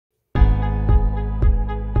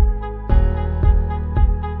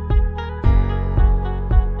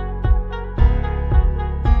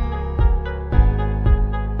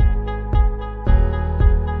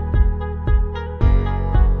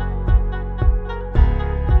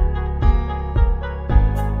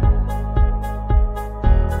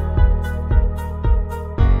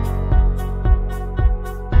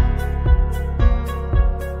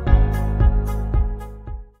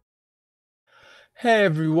Hey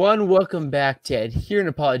everyone, welcome back to Adherent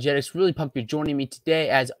Apologetics. Really pumped you're joining me today.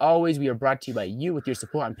 As always, we are brought to you by you with your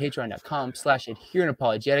support on patreon.com/Adherent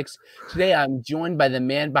Apologetics. Today, I'm joined by the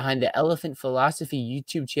man behind the Elephant Philosophy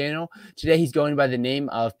YouTube channel. Today, he's going by the name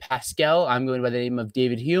of Pascal. I'm going by the name of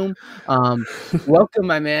David Hume. Welcome,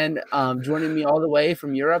 my man. Joining me all the way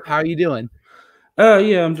from Europe. How are you doing?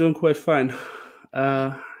 Yeah, I'm doing quite fine.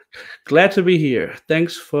 Glad to be here.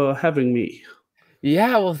 Thanks for having me.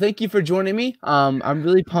 Yeah, well, thank you for joining me. I'm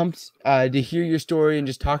really pumped to hear your story and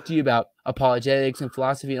just talk to you about apologetics and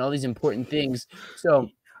philosophy and all these important things. So,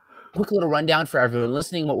 quick little rundown for everyone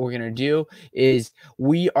listening. What we're going to do is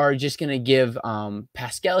we are just going to give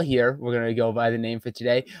Pascal here, we're going to go by the name for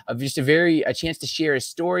today, of just a chance to share his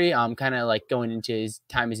story, kind of like going into his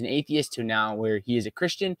time as an atheist to now where he is a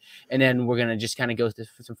Christian. And then we're going to just kind of go through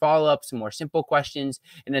some follow-ups, some more simple questions.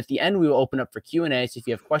 And at the end, we will open up for Q&A. So if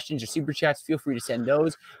you have questions or super chats, feel free to send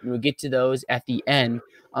those and we'll get to those at the end.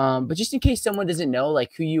 But just in case someone doesn't know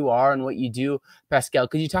like who you are and what you do, Pascal,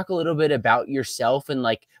 could you talk a little bit about yourself and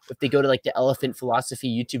like if they go to like the Elephant Philosophy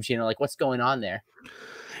YouTube channel, like what's going on there?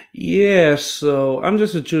 Yeah, so I'm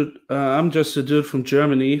just a dude. I'm just a dude from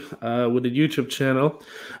Germany with a YouTube channel,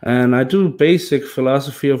 and I do basic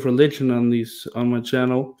philosophy of religion on my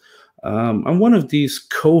channel. I'm one of these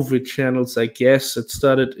COVID channels, I guess. It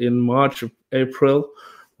started in March or April,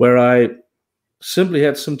 where I simply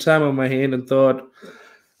had some time on my hand and thought,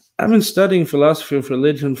 I've been studying philosophy of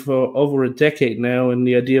religion for over a decade now, and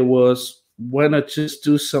the idea was, why not just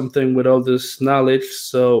do something with all this knowledge?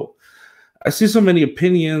 So I see so many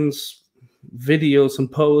opinions, videos,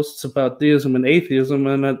 and posts about theism and atheism,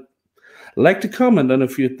 and I'd like to comment on a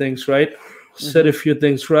few things, right? Set a few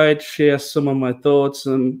things right, share some of my thoughts,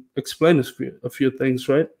 and explain a few things,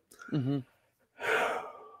 right?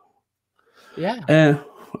 Yeah.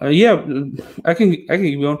 Yeah, I can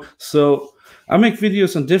keep going. So I make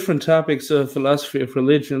videos on different topics of philosophy of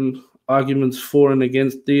religion, arguments for and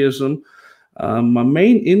against theism. My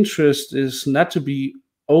main interest is not to be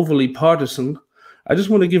overly partisan. I just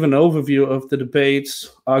want to give an overview of the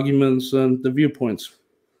debates, arguments, and the viewpoints.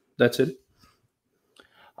 That's it.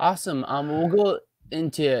 Awesome. We'll go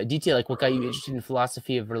into detail, like what got you interested in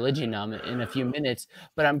philosophy of religion in a few minutes.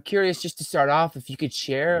 But I'm curious, just to start off, if you could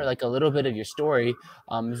share like a little bit of your story.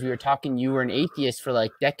 As we were talking, you were an atheist for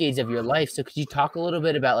like decades of your life. So could you talk a little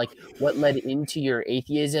bit about like what led into your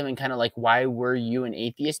atheism and kind of like why were you an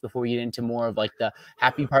atheist before you get into more of like the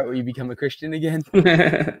happy part where you become a Christian again?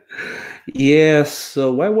 Yeah,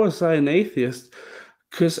 so why was I an atheist?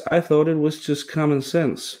 Because I thought it was just common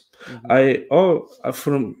sense. I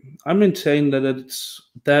maintain that it's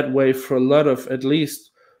that way for a lot of at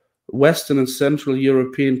least Western and Central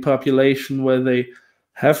European population where they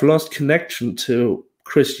have lost connection to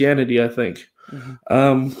Christianity, I think.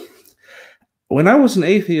 When I was an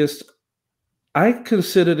atheist, I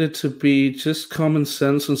considered it to be just common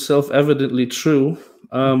sense and self-evidently true.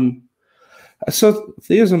 I saw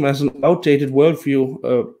theism as an outdated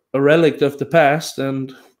worldview, a relic of the past,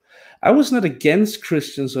 and I was not against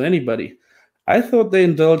Christians or anybody. I thought they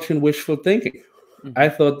indulge in wishful thinking. I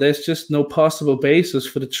thought there's just no possible basis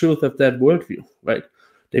for the truth of that worldview, right?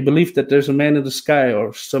 They believe that there's a man in the sky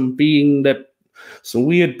or some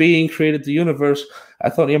weird being created the universe. I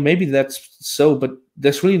thought, yeah, maybe that's so, but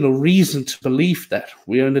there's really no reason to believe that.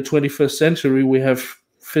 We are in the 21st century. We have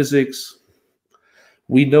physics.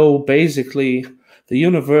 We know basically the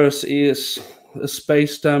universe is a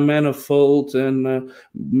space-time manifold, and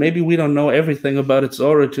maybe we don't know everything about its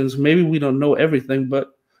origins. Maybe we don't know everything,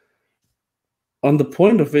 but on the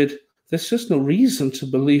point of it, there's just no reason to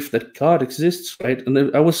believe that God exists, right?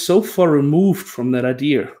 And I was so far removed from that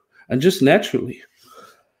idea, and just naturally.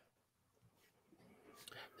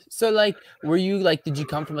 So like, were you like, did you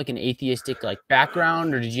come from like an atheistic like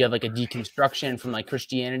background, or did you have like a deconstruction from like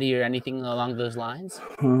Christianity or anything along those lines?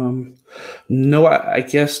 No, I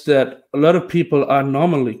guess that a lot of people are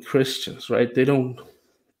normally Christians, right? They don't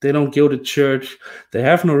go to church. They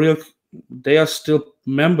have no real. They are still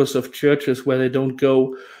members of churches where they don't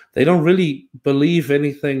go. They don't really believe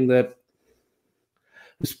anything that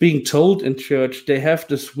is being told in church. They have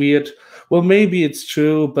this weird, well, maybe it's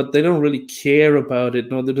true, but they don't really care about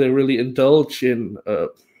it, nor do they really indulge in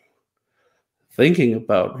thinking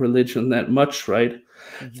about religion that much, right?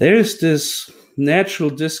 There is this natural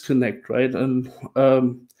disconnect, right? And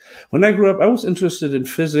when I grew up, I was interested in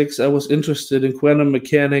physics. I was interested in quantum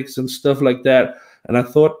mechanics and stuff like that. And I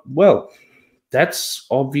thought, well, that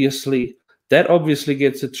obviously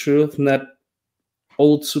gets the truth from that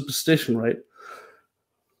old superstition, right?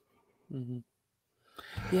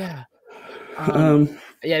 Yeah.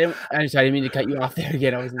 Yeah, I'm sorry, I didn't mean to cut you off there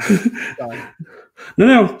again. I wasn't sure.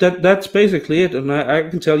 No, that's basically it, and I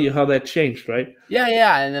can tell you how that changed, right?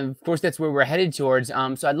 Yeah, and then of course that's where we're headed towards.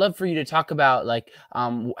 So I'd love for you to talk about like,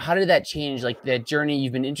 how did that change? Like that journey.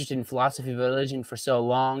 You've been interested in philosophy of religion for so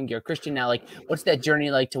long. You're a Christian now. Like, what's that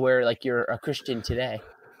journey like to where like you're a Christian today?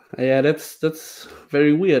 Yeah, that's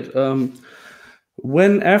very weird.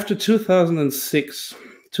 When after 2006,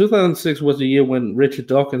 2006 was the year when Richard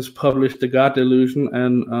Dawkins published The God Delusion,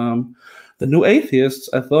 and the New Atheists,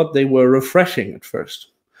 I thought they were refreshing at first.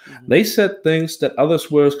 They said things that others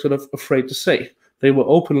were sort of afraid to say. They were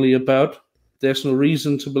openly about, there's no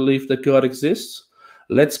reason to believe that God exists.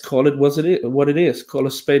 Let's call it what it is. Call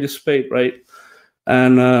a spade, right?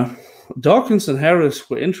 And Dawkins and Harris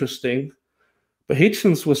were interesting, but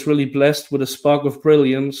Hitchens was really blessed with a spark of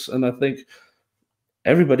brilliance, and I think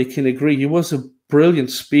everybody can agree he was a brilliant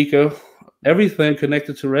speaker. Everything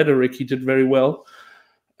connected to rhetoric he did very well,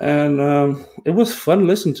 and it was fun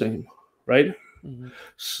listening to him, right?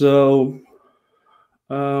 So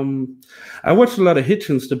I watched a lot of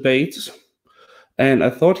Hitchens debates, and I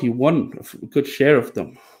thought he won a good share of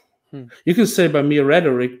them. You can say by mere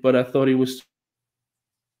rhetoric, but I thought he was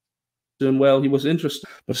doing well. He was interesting.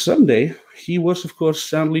 But someday he was, of course,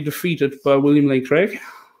 soundly defeated by William Lane Craig,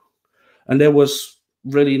 and there was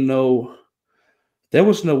no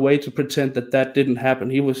way to pretend that didn't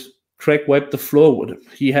happen. Craig wiped the floor with him.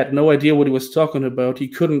 He had no idea what he was talking about. He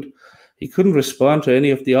couldn't respond to any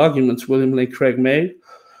of the arguments William Lane Craig made.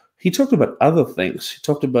 He talked about other things. He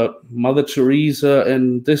talked about Mother Teresa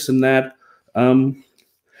and this and that.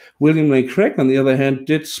 William Lane Craig, on the other hand,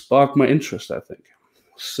 did spark my interest, I think.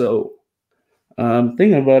 So,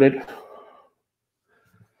 thinking about it,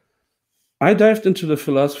 I dived into the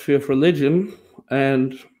philosophy of religion,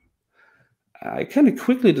 and I kind of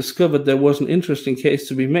quickly discovered there was an interesting case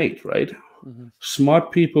to be made, right?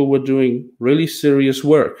 Smart people were doing really serious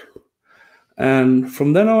work. And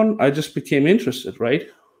from then on, I just became interested, right?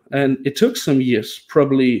 And it took some years,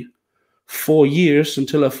 probably 4 years,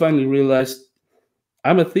 until I finally realized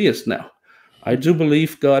I'm a theist now. I do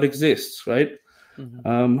believe God exists, right?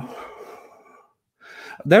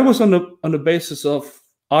 That was on the basis of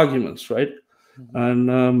arguments, right?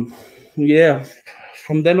 And yeah,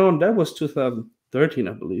 from then on, that was 2013,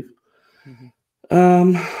 I believe.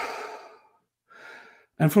 And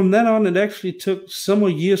from then on, it actually took some more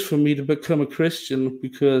years for me to become a Christian,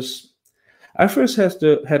 because I first had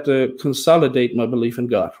to consolidate my belief in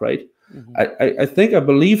God, right? I think I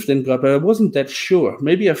believed in God, but I wasn't that sure.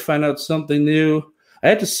 Maybe I found out something new. I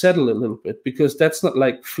had to settle a little bit, because that's not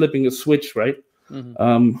like flipping a switch, right?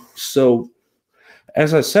 So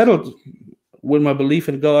as I settled with my belief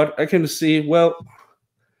in God, I came to see, well,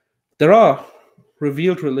 there are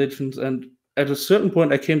revealed religions, and at a certain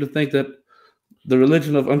point I came to think that the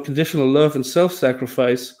religion of unconditional love and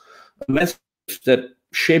self-sacrifice, a message that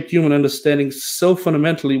shaped human understanding so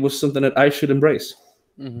fundamentally, was something that I should embrace.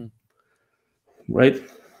 Right?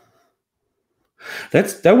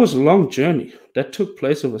 That was a long journey. That took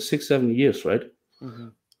place over 6-7 years, right?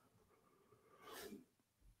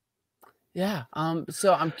 Yeah.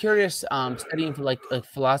 So I'm curious, studying for like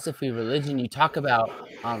philosophy of religion, you talk about,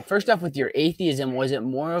 first off with your atheism, was it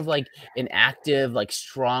more of like an active, like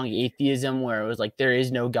strong atheism where it was like there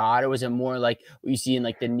is no God, or was it more like what you see in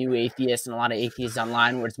like the new atheists and a lot of atheists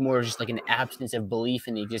online, where it's more just like an absence of belief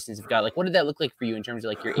in the existence of God? Like, what did that look like for you in terms of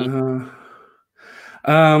like your atheism?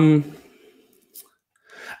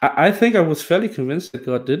 I think I was fairly convinced that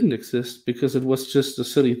God didn't exist, because it was just a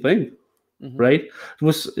silly thing, right?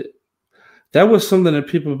 That was something that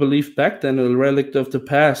people believed back then, a relic of the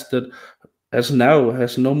past that has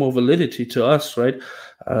no more validity to us, right?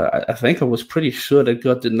 I think I was pretty sure that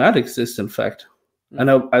God did not exist, in fact. And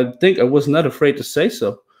I think I was not afraid to say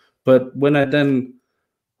so. But when I then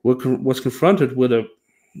was confronted with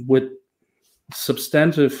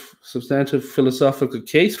substantive philosophical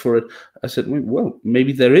case for it, I said, well,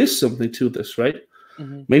 maybe there is something to this, right?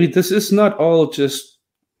 Maybe this is not all just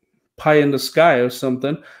pie in the sky or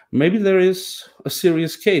something. Maybe there is a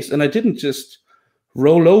serious case. And I didn't just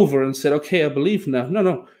roll over and said, okay, I believe now.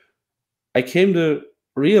 No. I came to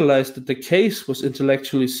realize that the case was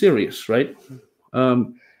intellectually serious, right?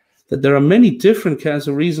 That there are many different kinds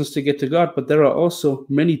of reasons to get to God, but there are also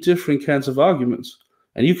many different kinds of arguments.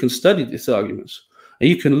 And you can study these arguments. And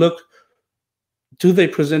you can look, do they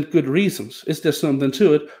present good reasons? Is there something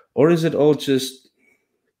to it? Or is it all just,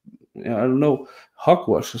 I don't know,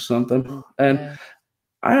 hogwash or something? And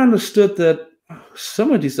I understood that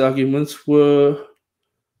some of these arguments were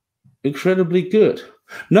incredibly good.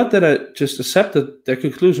 Not that I just accepted their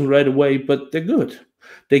conclusion right away, but they're good.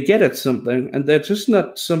 they get at something, and they're just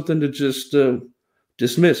not something to just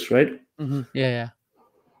dismiss, right? Mm-hmm. Yeah.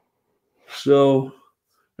 So,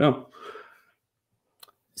 yeah.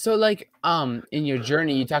 So like in your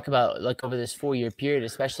journey, you talk about like over this 4-year period,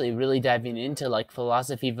 especially really diving into like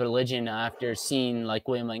philosophy of religion after seeing like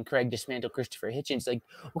William Lane Craig dismantle Christopher Hitchens. Like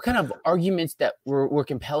what kind of arguments that were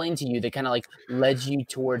compelling to you that kind of like led you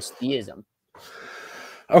towards theism?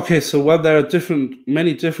 Okay, so while there are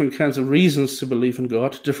many different kinds of reasons to believe in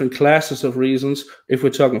God, different classes of reasons, if we're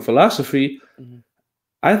talking philosophy, Mm-hmm.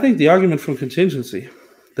 I think the argument from contingency,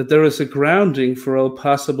 that there is a grounding for all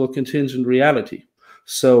possible contingent reality.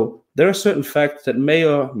 So there are certain facts that may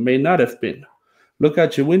or may not have been. Look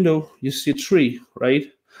out your window, you see a tree,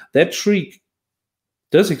 right? That tree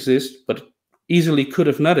does exist, but easily could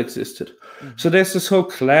have not existed. Mm-hmm. So there's this whole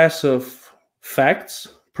class of facts,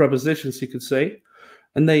 propositions, you could say,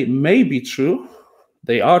 and they may be true.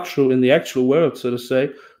 They are true in the actual world, so to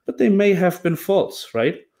say, but they may have been false,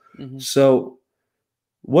 right? Mm-hmm. So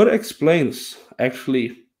what explains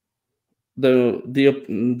actually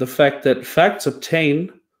the fact that facts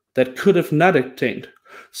obtain that could have not obtained?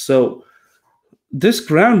 So this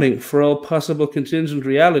grounding for all possible contingent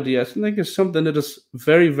reality, I think, is something that is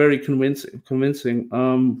very, very convincing.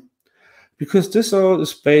 Because this all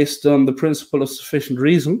is based on the principle of sufficient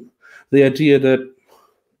reason, the idea that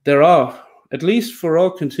there are, at least for all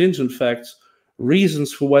contingent facts,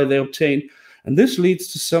 reasons for why they obtain, and this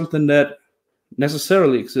leads to something that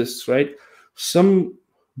necessarily exists, right? Some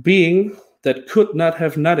being that could not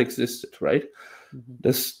have not existed, right? Mm-hmm.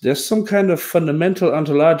 There's some kind of fundamental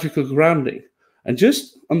ontological grounding. And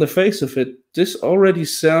just on the face of it, this already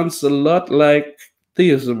sounds a lot like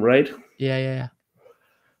theism, right? Yeah.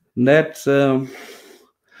 And that's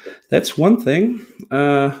one thing.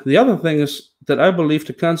 The other thing is that I believe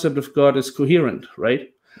the concept of God is coherent,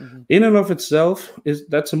 right? Mm-hmm. In and of itself,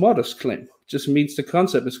 that's a modest claim. It just means the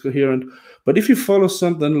concept is coherent. But if you follow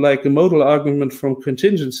something like a modal argument from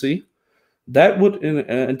contingency, that would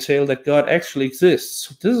entail that God actually exists.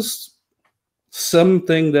 This is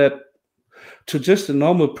something that to just a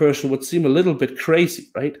normal person would seem a little bit crazy,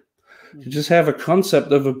 right? Mm-hmm. You just have a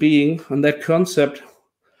concept of a being, and that concept,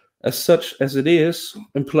 as such as it is,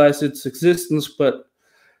 implies its existence, but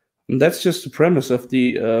that's just the premise of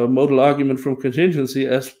the modal argument from contingency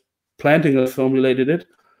as Plantinga formulated it.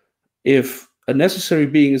 If a necessary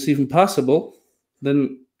being is even possible,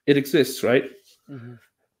 then it exists, right? Mm-hmm.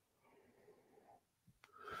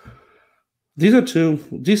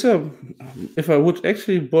 These are, if I would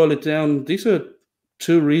actually boil it down, these are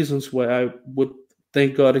two reasons why I would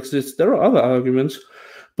think God exists. There are other arguments,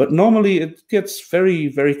 but normally it gets very,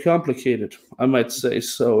 very complicated, I might say.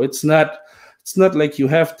 So it's not like you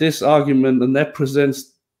have this argument and that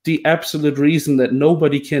presents the absolute reason that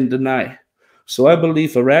nobody can deny. So I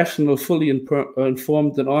believe a rational, fully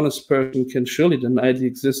informed and honest person can surely deny the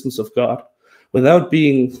existence of God without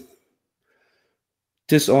being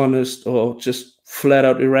dishonest or just flat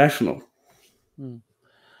out irrational.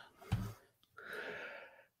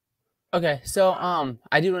 Okay, so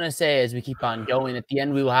I do want to say, as we keep on going, at the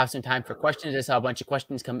end we will have some time for questions. I saw a bunch of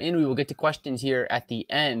questions come in. We will get to questions here at the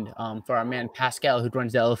end for our man Pascal, who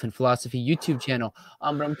runs the Elephant Philosophy YouTube channel.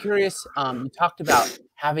 But I'm curious, you talked about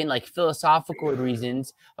having like philosophical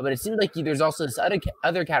reasons, but it seems like there's also this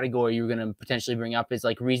other category you were going to potentially bring up, is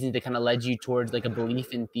like reasons that kind of led you towards like a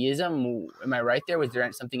belief in theism. Am I right there? Was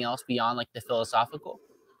there something else beyond like the philosophical?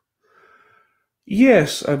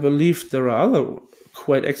 Yes, I believe there are other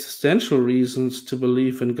quite existential reasons to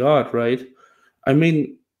believe in God, right? I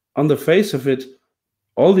mean, on the face of it,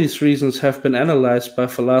 all these reasons have been analyzed by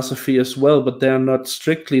philosophy as well, but they're not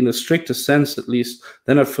strictly, in the strictest sense at least,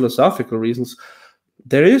 they're not philosophical reasons.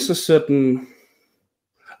 There is a certain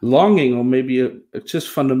longing or maybe a just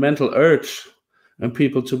fundamental urge in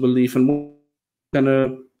people to believe in kind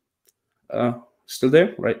of still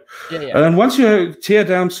there, right? Yeah. And once you tear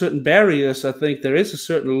down certain barriers, I think there is a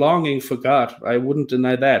certain longing for God. I wouldn't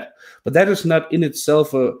deny that. But that is not in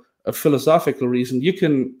itself a philosophical reason. You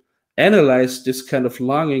can analyze this kind of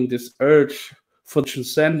longing, this urge for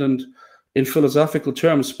transcendent in philosophical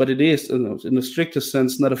terms, but it is, in the strictest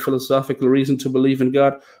sense, not a philosophical reason to believe in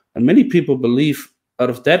God. And many people believe out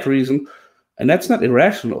of that reason, and that's not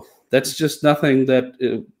irrational. That's just nothing that,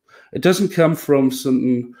 it doesn't come from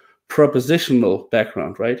some propositional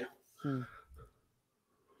background, right?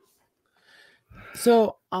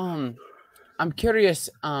 So I'm curious,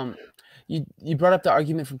 you brought up the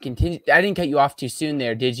argument from contingent. I didn't cut you off too soon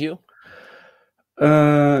there, did you?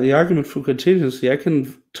 The argument for contingency. I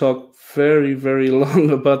can talk very, very long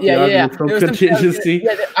about the Yeah. argument from There was something contingency.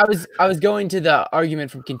 I was going to the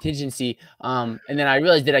argument from contingency, and then I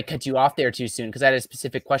realized that I cut you off there too soon because I had a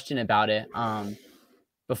specific question about it. Go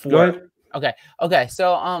Before. ahead. Okay.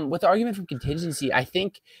 So, with the argument from contingency, I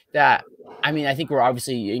think that I think we're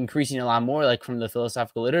obviously increasing a lot more, like from the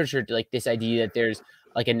philosophical literature, to like this idea that there's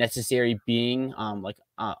like a necessary being, like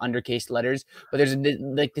undercase letters, but there's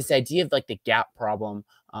like this idea of like the gap problem,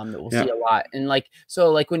 that we'll see Yeah. a lot, and like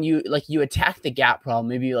so, like when you attack the gap problem,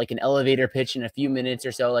 maybe like an elevator pitch in a few minutes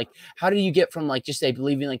or so, like how do you get from like just say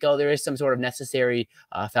believing like, oh, there is some sort of necessary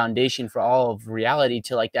foundation for all of reality,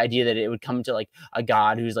 to like the idea that it would come to like a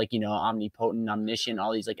God who's like, omnipotent, omniscient,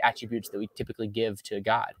 all these like attributes that we typically give to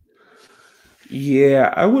God.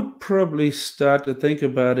 Yeah, I would probably start to think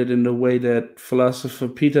about it in the way that philosopher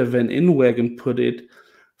Peter van Inwagen put it.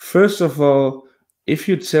 First of all, if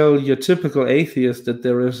you tell your typical atheist that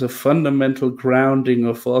there is a fundamental grounding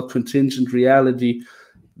of all contingent reality,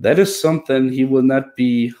 that is something he will not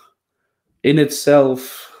be in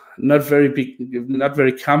itself not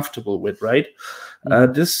very comfortable with, right?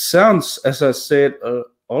 This sounds, as I said,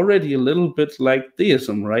 already a little bit like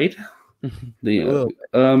theism, right?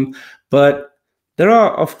 But there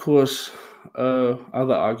are, of course,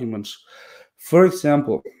 other arguments. For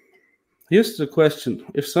example, here's the question: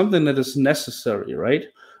 if something that is necessary, right,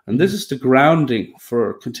 and this is the grounding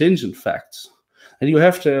for contingent facts, and you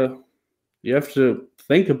have to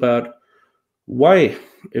think about why,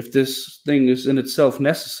 if this thing is in itself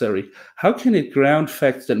necessary, how can it ground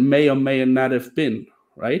facts that may or may not have been,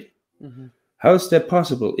 right? How is that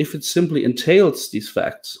possible? If it simply entails these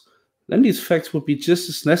facts, then these facts would be just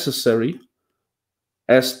as necessary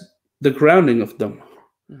as the grounding of them.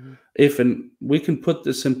 We can put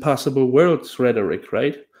this in possible worlds rhetoric,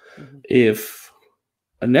 right? If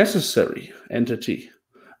a necessary entity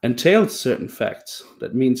entails certain facts,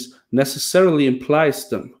 that means necessarily implies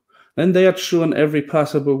them, then they are true in every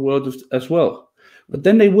possible world as well. But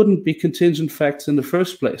then they wouldn't be contingent facts in the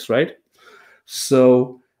first place, right?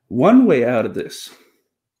 So one way out of this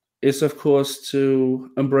is, of course,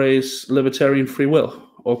 to embrace libertarian free will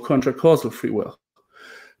or contra-causal free will,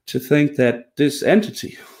 to think that this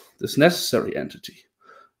entity, this necessary entity,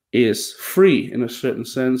 is free in a certain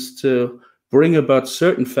sense to bring about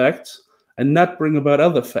certain facts and not bring about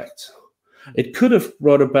other facts. It could have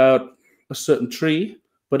brought about a certain tree,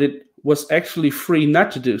 but it was actually free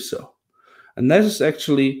not to do so. And that is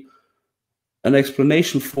actually an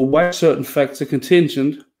explanation for why certain facts are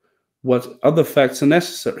contingent, what other facts are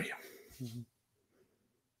necessary.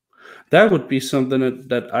 That would be something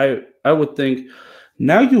that I would think,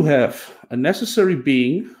 now you have a necessary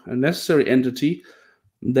being, a necessary entity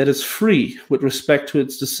that is free with respect to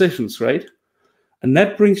its decisions, right? And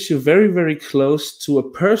that brings you very, very close to a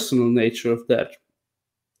personal nature of that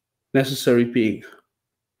necessary being.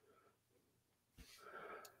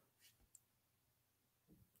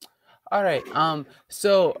 All right.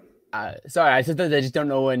 So, sorry, I sometimes I just don't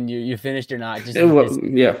know when you finished or not. Just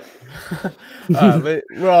yeah. but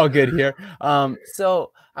we're all good here.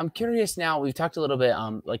 So I'm curious now. We've talked a little bit,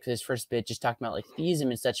 like this first bit, just talking about like theism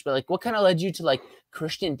and such. But like, what kind of led you to like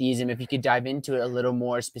Christian theism? If you could dive into it a little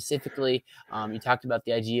more specifically. You talked about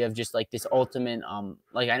the idea of just like this ultimate,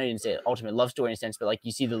 like I know you didn't say ultimate love story in a sense, but like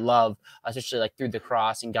you see the love, especially like through the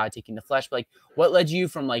cross and God taking the flesh. But like, what led you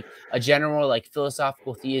from like a general like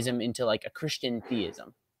philosophical theism into like a Christian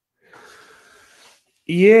theism?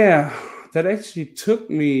 Yeah, that actually took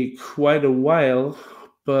me quite a while.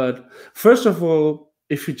 But first of all,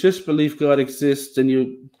 if you just believe God exists, then you're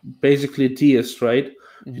basically a deist, right?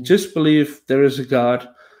 You just believe there is a God.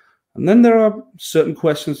 And then there are certain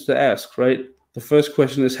questions to ask, right? The first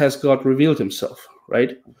question is, has God revealed himself,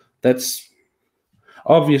 right? That's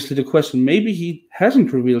obviously the question. Maybe he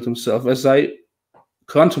hasn't revealed himself, as I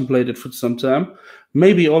contemplated for some time.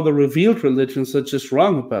 Maybe all the revealed religions are just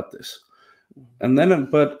wrong about this. And then,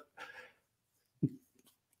 but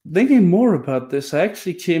thinking more about this, I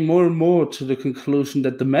actually came more and more to the conclusion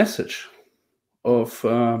that the message of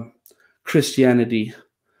Christianity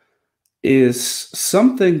is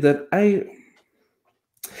something that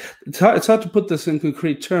it's hard to put this in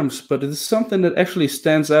concrete terms, but it is something that actually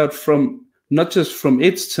stands out from not just from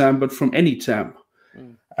its time, but from any time.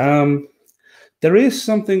 There is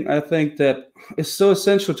something, I think, that is so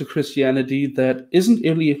essential to Christianity that isn't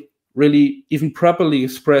really even properly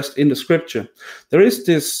expressed in the scripture. There is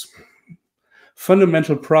this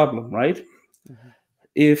fundamental problem, right?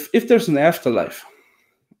 If there's an afterlife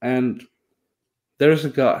and there is a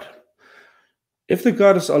God, if the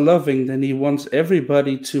God is all loving, then he wants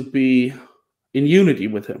everybody to be in unity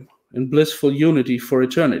with him. in blissful unity for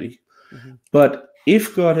eternity. But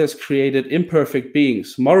if God has created imperfect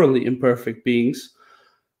beings, morally imperfect beings,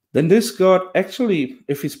 then this God actually,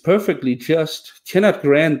 if he's perfectly just, cannot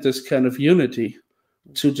grant this kind of unity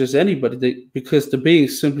to just anybody, because the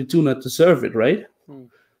beings simply do not deserve it, right?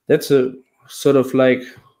 That's a sort of like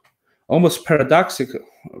almost paradoxical,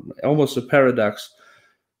 almost a paradox.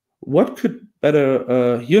 What could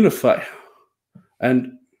better unify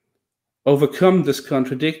and overcome this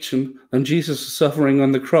contradiction than Jesus' suffering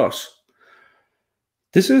on the cross?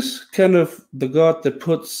 This is kind of the God that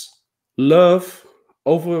puts love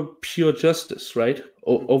over pure justice, right?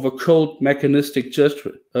 Over cold mechanistic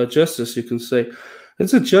justice, you can say.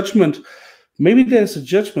 It's a judgment. Maybe there's a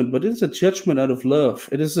judgment, but it's a judgment out of love.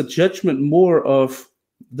 It is a judgment more of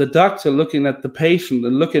the doctor looking at the patient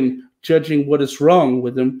and judging what is wrong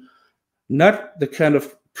with him, not the kind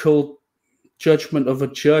of cold judgment of a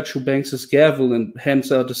judge who bangs his gavel and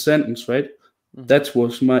hands out a sentence, right? That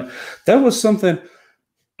was something,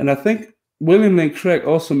 and I think William Lane Craig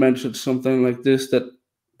also mentioned something like this, that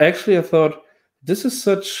actually I thought this is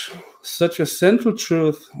such a central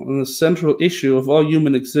truth and a central issue of all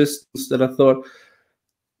human existence, that I thought,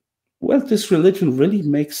 well, this religion really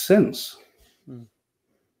makes sense.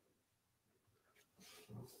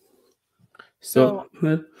 So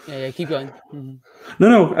yeah, keep going.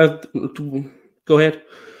 No, go ahead.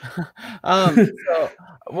 So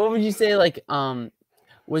what would you say, like,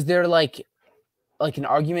 was there like an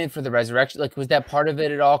argument for the resurrection? Like, was that part of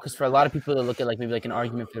it at all? Because for a lot of people to look at like maybe like an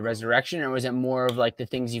argument for the resurrection, or was it more of like the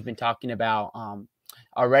things you've been talking about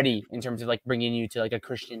already in terms of like bringing you to like a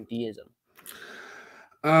Christian theism?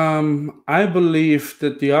 I believe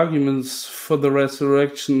that the arguments for the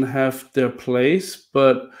resurrection have their place,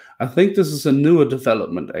 but I think this is a newer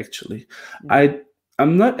development, actually.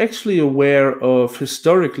 I'm not actually aware of,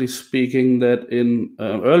 historically speaking, that in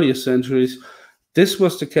earlier centuries, this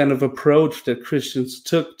was the kind of approach that Christians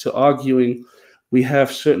took to arguing. We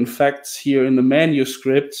have certain facts here in the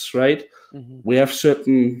manuscripts, right? We have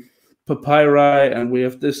certain papyri, and we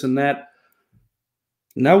have this and that.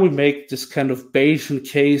 Now we make this kind of Bayesian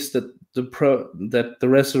case that the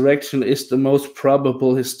resurrection is the most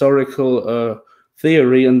probable historical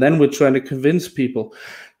theory, and then we're trying to convince people.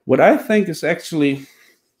 What I think is actually,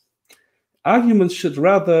 arguments should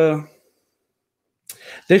rather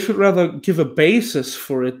give a basis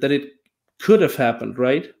for it, that it could have happened,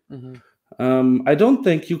 right? I don't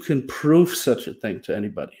think you can prove such a thing to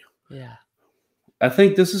anybody. Yeah, I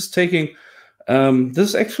think this is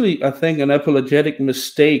actually, I think, an apologetic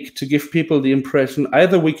mistake to give people the impression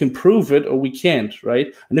either we can prove it or we can't,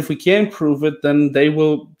 right? And if we can't prove it, then they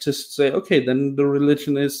will just say, okay, then the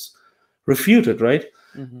religion is refuted, right?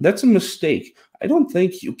 That's a mistake. I don't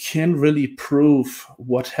think you can really prove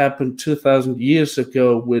what happened 2,000 years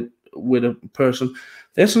ago with a person.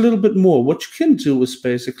 There's a little bit more. What you can do is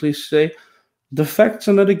basically say the facts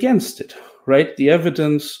are not against it, right? The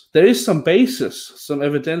evidence, there is some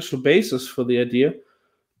evidential basis for the idea,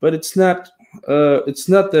 but it's not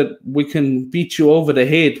that we can beat you over the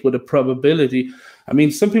head with a probability. I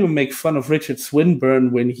mean, some people make fun of Richard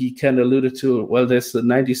Swinburne when he kind of alluded to, well, there's a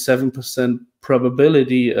 97%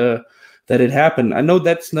 probability that it happened. I know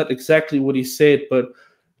that's not exactly what he said, but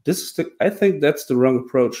I think that's the wrong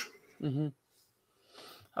approach.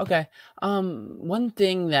 Okay. One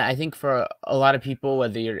thing that I think for a lot of people,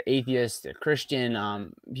 whether you're atheist or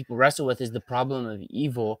Christian, people wrestle with is the problem of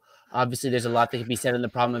evil. Obviously, there's a lot that can be said on the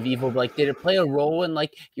problem of evil, but like, did it play a role in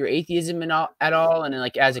like your atheism at all? And then,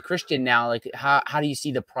 like, as a Christian now, like, how do you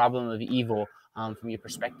see the problem of evil from your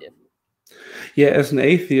perspective? Yeah, as an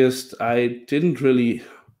atheist, I didn't really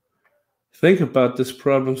think about this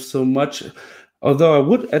problem so much. Although I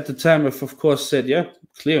would at the time have, of course, said, yeah,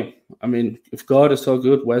 clear. I mean, if God is all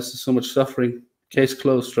good, why is there so much suffering? Case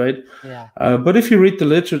closed, right? Yeah. But if you read the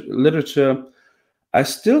literature, I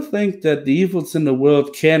still think that the evils in the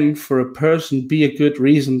world can, for a person, be a good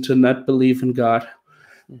reason to not believe in God.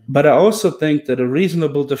 But I also think that a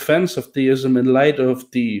reasonable defense of theism in light of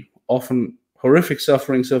the often horrific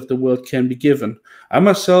sufferings of the world can be given. I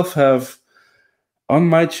myself have, on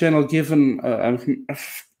my channel,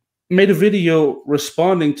 I've made a video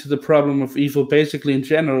responding to the problem of evil basically in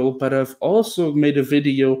general, but I've also made a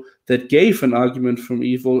video that gave an argument from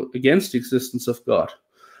evil against the existence of God.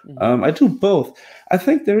 I do both. I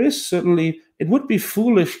think there is certainly, it would be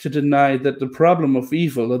foolish to deny that the problem of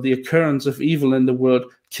evil or the occurrence of evil in the world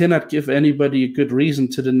cannot give anybody a good reason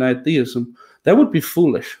to deny theism. That would be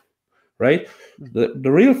foolish, right?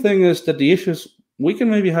 The real thing is that the issues, we can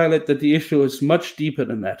maybe highlight that the issue is much deeper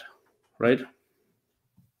than that, right?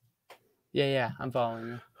 Yeah, I'm following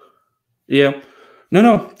you. Yeah.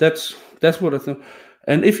 No, that's what I think.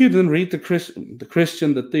 And if you then read the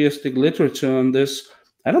Christian, the theistic literature on this,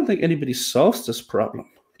 I don't think anybody solves this problem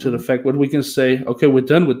to the fact what we can say, okay, we're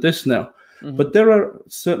done with this now. But there are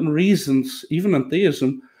certain reasons, even in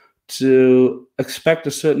theism, to expect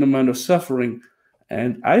a certain amount of suffering.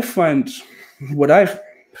 And I find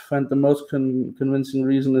the most convincing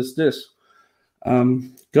reason is this.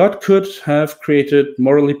 God could have created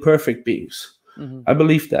morally perfect beings. I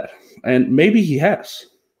believe that. And maybe he has.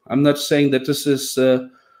 I'm not saying that this is,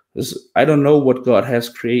 I don't know what God has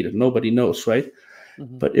created. Nobody knows, right?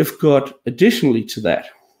 But if God, additionally to that,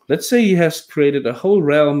 let's say he has created a whole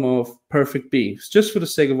realm of perfect beings, just for the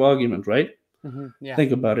sake of argument, right? Yeah.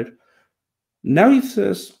 Think about it. Now he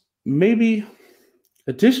says, maybe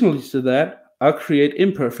additionally to that, I'll create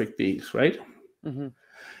imperfect beings, right?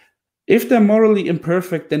 If they're morally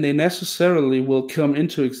imperfect, then they necessarily will come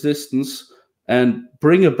into existence and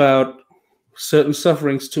bring about certain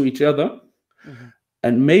sufferings to each other.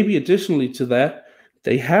 And maybe additionally to that,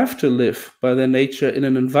 they have to live by their nature in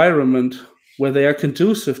an environment where they are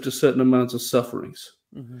conducive to certain amounts of sufferings.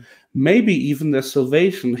 Maybe even their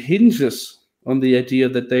salvation hinges on the idea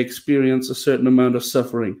that they experience a certain amount of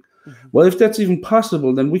suffering. Well, if that's even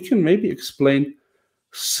possible, then we can maybe explain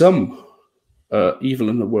some evil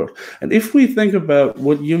in the world. And if we think about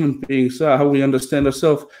what human beings are, how we understand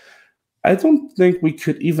ourselves, I don't think we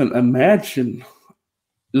could even imagine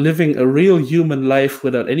living a real human life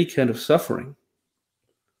without any kind of suffering.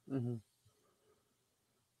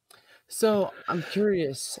 So I'm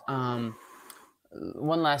curious,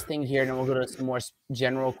 one last thing here, and then we'll go to some more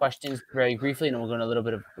general questions very briefly, and then we'll go into a little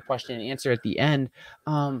bit of a question and answer at the end.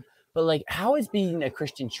 But like, how has being a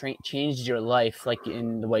Christian changed your life, like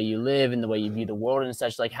in the way you live, in the way you view the world and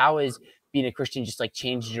such? Like, how has being a Christian just like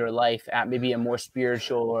changed your life at maybe a more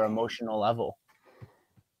spiritual or emotional level?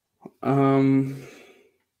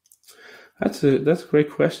 That's a great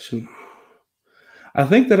question. I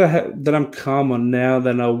think that I'm calmer now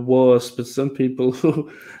than I was, but some people who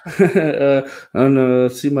I don't know,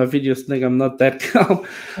 see my videos think I'm not that calm.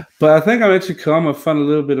 But I think I'm actually calm. I found a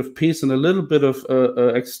little bit of peace and a little bit of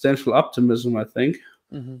existential optimism, I think.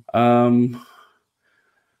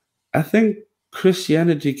 I think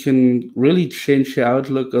Christianity can really change your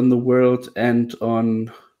outlook on the world and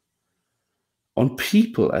on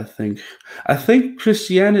people. I think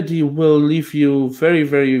Christianity will leave you very,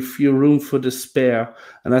 very few room for despair.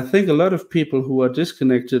 And I think a lot of people who are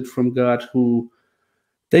disconnected from God, who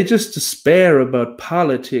they just despair about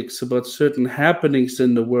politics, about certain happenings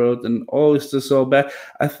in the world, and oh, is this all bad?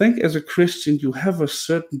 I think as a Christian, you have a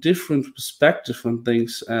certain different perspective on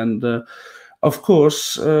things. And of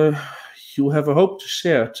course, you have a hope to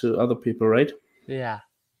share to other people, right? Yeah,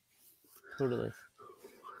 totally.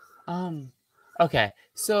 Okay,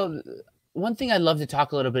 so one thing I'd love to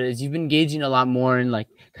talk a little bit is you've been engaging a lot more in like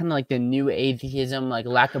kind of like the new atheism, like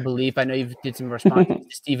lack of belief. I know you've did some responses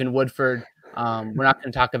to Stephen Woodford. We're not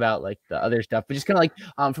going to talk about like the other stuff, but just kind of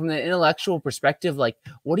like from the intellectual perspective, like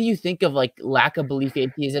what do you think of like lack of belief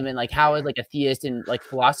atheism, and like how is like a theist in like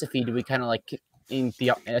philosophy do we kind of like a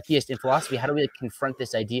theist in philosophy, how do we like confront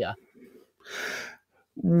this idea?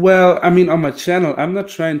 Well, I mean, on my channel, I'm not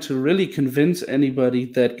trying to really convince anybody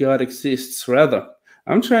that God exists. Rather,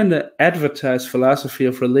 I'm trying to advertise philosophy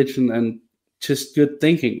of religion and just good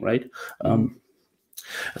thinking, right?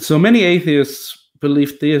 So many atheists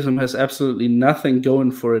believe theism has absolutely nothing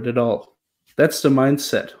going for it at all. That's the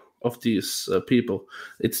mindset of these people.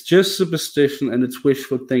 It's just superstition and it's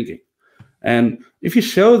wishful thinking. And if you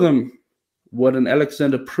show them what an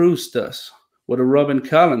Alexander Proust does, what a Robin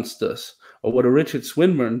Collins does, or what a Richard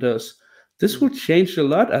Swinburne does, this will change a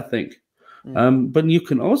lot, I think. But you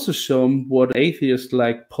can also show them what atheists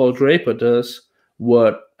like Paul Draper does,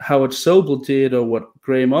 what Howard Sobel did, or what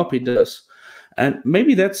Graham Oppy does. And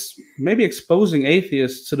maybe exposing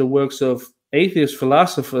atheists to the works of atheist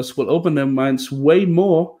philosophers will open their minds way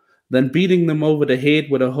more than beating them over the head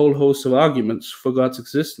with a whole host of arguments for God's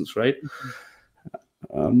existence, right?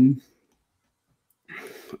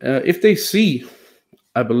 If they see,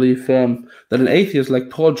 I believe, that an atheist like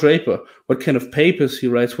Paul Draper, what kind of papers he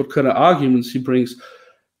writes, what kind of arguments he brings,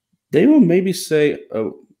 they will maybe say,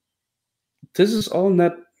 "Oh, this is all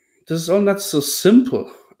not so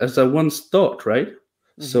simple as I once thought," right?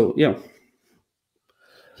 So yeah.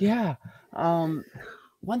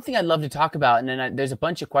 One thing I'd love to talk about, and then there's a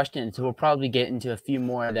bunch of questions, so we'll probably get into a few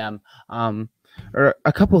more of them, or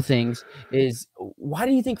a couple things, is why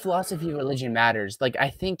do you think philosophy of religion matters? Like, I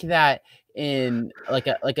think that in like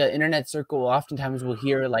a internet circle, oftentimes we'll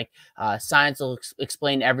hear like science will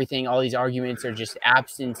explain everything. All these arguments are just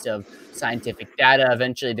absence of scientific data.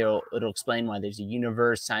 Eventually, it'll explain why there's a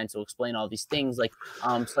universe. Science will explain all these things. Like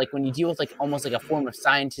so like when you deal with like almost like a form of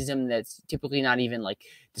scientism that's typically not even like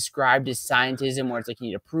described as scientism, where it's like you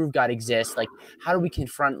need to prove God exists. Like how do we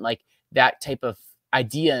confront like that type of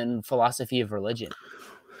idea in philosophy of religion?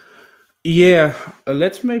 Yeah,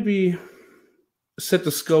 let's maybe set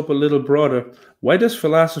the scope a little broader. Why does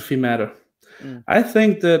philosophy matter? I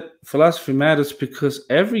think that philosophy matters because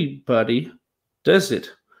everybody does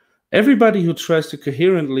it. Everybody who tries to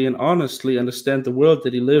coherently and honestly understand the world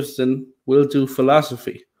that he lives in will do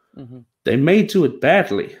philosophy. They may do it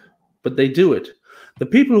badly, but they do it. The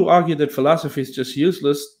people who argue that philosophy is just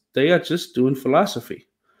useless, they are just doing philosophy.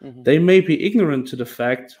 They may be ignorant to the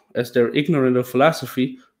fact, as they're ignorant of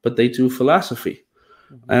philosophy, but they do philosophy.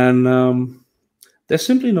 And there's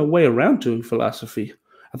simply no way around doing philosophy.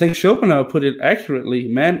 I think Schopenhauer put it accurately: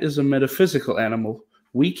 man is a metaphysical animal.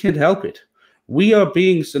 We can't help it. We are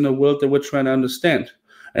beings in a world that we're trying to understand.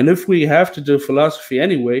 And if we have to do philosophy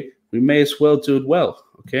anyway, we may as well do it well.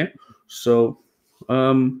 Okay? So,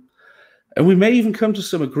 and we may even come to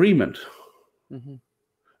some agreement.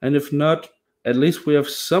 And if not, at least we have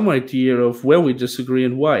some idea of where we disagree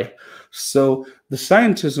and why. So the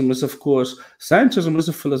scientism is a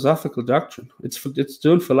philosophical doctrine. It's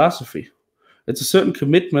doing philosophy. It's a certain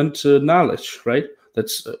commitment to knowledge, right?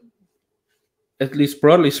 That's, at least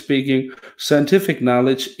broadly speaking, scientific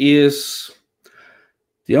knowledge is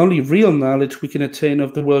the only real knowledge we can attain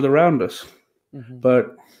of the world around us.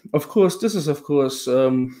 But of course, this is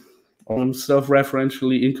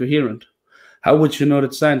self-referentially incoherent. How would you know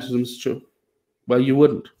that scientism is true? Well, you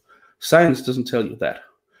wouldn't. Science doesn't tell you that.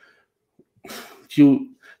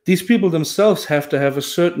 These people themselves have to have a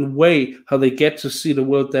certain way how they get to see the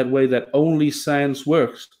world that way, that only science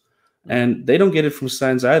works. And they don't get it from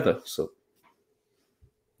science either. So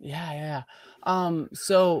yeah.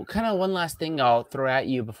 So kind of one last thing I'll throw at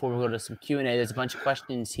you before we go to some Q&A. There's a bunch of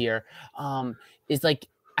questions here. Is like,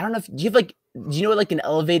 I don't know if do you know what like an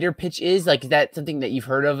elevator pitch is? Like, is that something that you've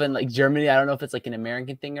heard of in like Germany? I don't know if it's like an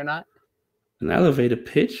American thing or not. an elevator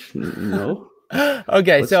pitch? No.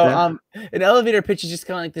 Okay, What's so that? an elevator pitch is just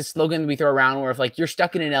kind of like this slogan we throw around where if like you're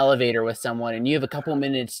stuck in an elevator with someone and you have a couple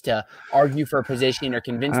minutes to argue for a position or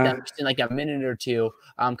convince them just in like a minute or two,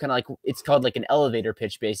 kind of like it's called like an elevator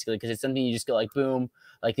pitch basically, because it's something you just go like boom,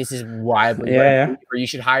 like this is why I believe or you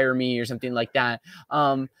should hire me or something like that.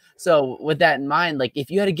 So with that in mind, like if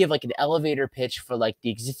you had to give like an elevator pitch for like the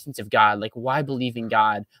existence of God, like why believe in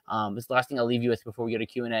God, this is the last thing I'll leave you with before we go to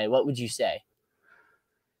Q&A. What would you say?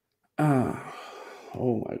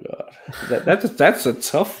 Oh my God, that's a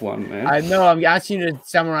tough one, man. I know I'm asking you to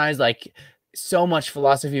summarize like so much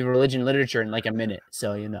philosophy of religion literature in like a minute,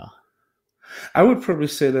 so you know. I would probably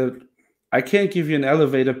say that I can't give you an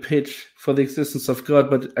elevator pitch for the existence of God,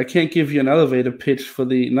 but I can't give you an elevator pitch for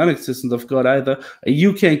the non-existence of God either.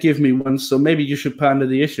 You can't give me one, so maybe you should ponder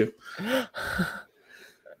the issue.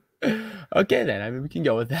 Okay, then. I mean, we can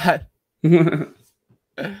go with that.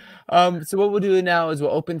 So what we'll do now is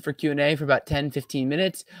we'll open for Q&A for about 10-15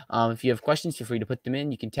 minutes. If you have questions, feel free to put them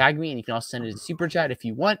in. You can tag me, and you can also send it as a super chat if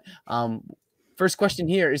you want. First question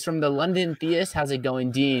here is from the London Theist. How's it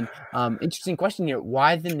going, Dean? Interesting question here.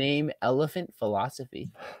 Why the name Elephant Philosophy?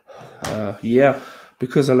 Yeah,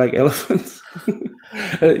 because I like elephants.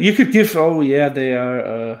 You could give, they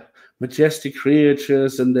are majestic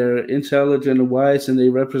creatures and they're intelligent and wise and they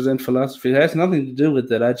represent philosophy. It has nothing to do with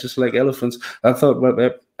that. I just like elephants. I thought, well,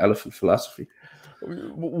 elephant philosophy.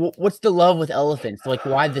 What's the love with elephants? Like,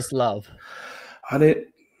 why this love?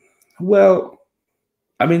 Well,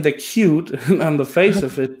 I mean, they're cute on the face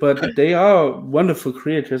of it, but they are wonderful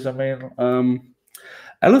creatures. I mean,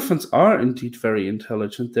 elephants are indeed very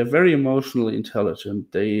intelligent. They're very emotionally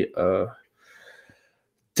intelligent. They are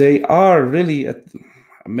really,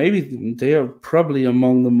 maybe they are probably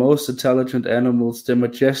among the most intelligent animals. They're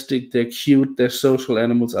majestic. They're cute. They're social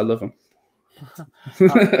animals. I love them.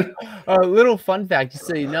 A little fun fact, just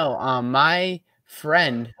so you know, my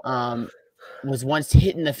friend was once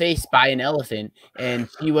hit in the face by an elephant, and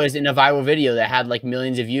she was in a viral video that had like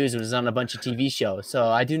millions of views. It was on a bunch of TV shows, so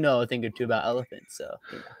I do know a thing or two about elephants. So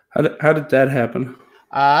you know. How did that happen?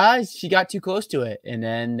 She got too close to it, and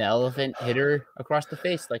then the elephant hit her across the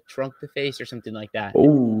face, like shrunk the face or something like that.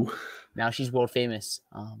 Oh, now she's world famous.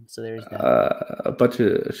 So there's that. But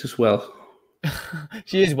she's well.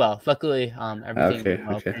 She is well. Luckily, everything is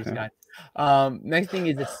well. Okay. Next thing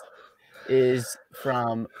is this. is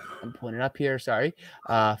from, I'm pulling it up here, sorry,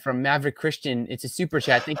 from Maverick Christian. It's a super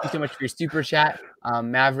chat. Thank you so much for your super chat,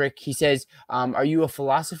 Maverick. He says, are you a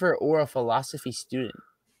philosopher or a philosophy student?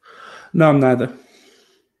 No, I'm neither.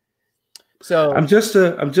 So I'm just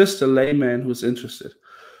a layman who's interested.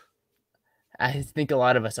 I think a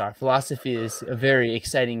lot of us are. Philosophy is a very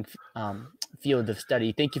exciting field of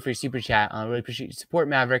study. Thank you for your super chat. I really appreciate your support,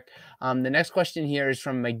 Maverick. The next question here is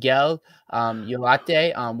from Miguel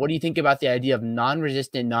Yolate. What do you think about the idea of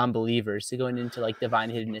non-resistant non-believers? So going into like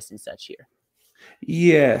divine hiddenness and such here.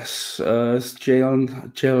 Yes, it's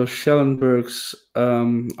J.L. Schellenberg's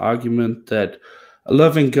argument that a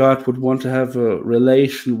loving God would want to have a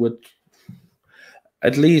relation with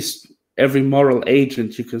at least every moral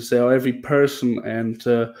agent, you could say, or every person. And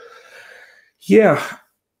yeah,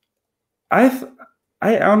 I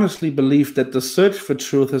honestly believe that the search for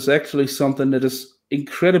truth is actually something that is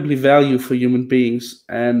incredibly valuable for human beings,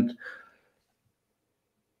 and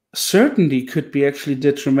certainty could be actually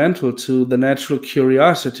detrimental to the natural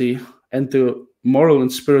curiosity and the moral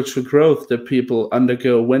and spiritual growth that people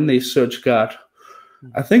undergo when they search God.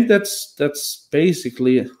 I think that's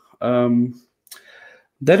basically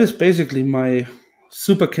that is basically my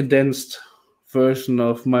super condensed version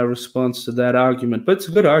of my response to that argument, but it's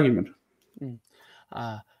a good argument.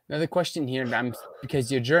 Another question here,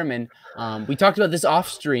 because you're German. We talked about this off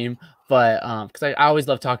stream, but because I always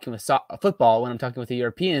love talking with football when I'm talking with a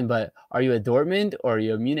European. But are you a Dortmund or are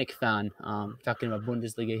you a Munich fan? Talking about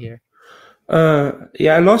Bundesliga here.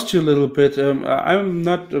 Yeah, I lost you a little bit. I'm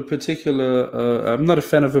not a particular. I'm not a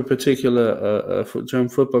fan of a particular German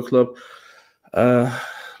football club.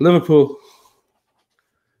 Liverpool.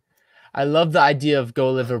 I love the idea of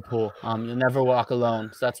go Liverpool. You'll never walk alone.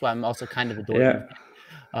 So that's why I'm also kind of a Dortmund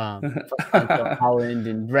fan. Holland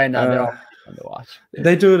and Brenna, they're all fun to watch.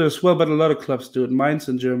 They do it as well, but a lot of clubs do it. Mainz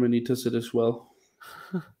in Germany does it as well.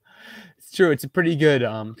 It's true. It's a pretty good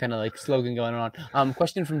kind of like slogan going on.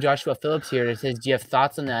 Question from Joshua Phillips here. It says, do you have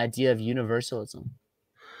thoughts on the idea of universalism?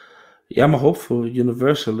 Yeah, I'm a hopeful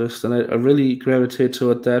universalist, and I really gravitate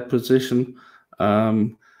toward that position.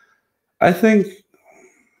 I think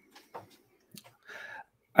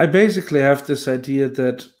I basically have this idea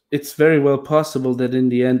that it's very well possible that in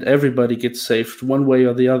the end everybody gets saved one way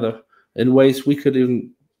or the other in ways we could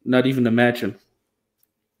not even imagine.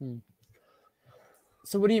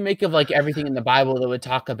 So what do you make of like everything in the Bible that would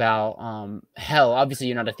talk about hell? Obviously,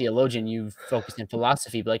 you're not a theologian. You've focused in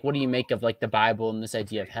philosophy, but like, what do you make of like the Bible and this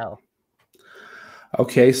idea of hell?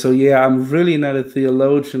 Okay, so yeah, I'm really not a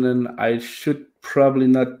theologian, and I should probably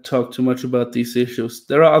not talk too much about these issues.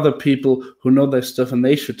 There are other people who know their stuff, and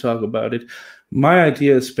they should talk about it. My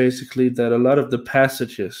idea is basically that a lot of the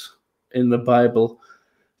passages in the Bible,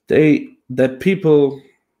 that people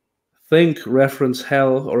think reference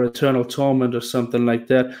hell or eternal torment or something like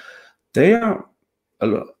that, they are,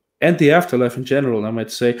 and the afterlife in general, I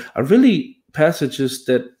might say, are really passages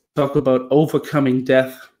that talk about overcoming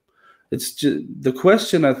death. It's just, the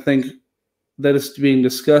question I think that is being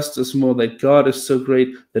discussed is more that God is so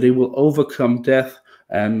great that he will overcome death.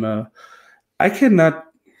 And I cannot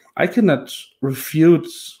refute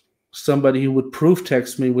somebody who would proof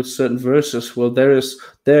text me with certain verses. Well, there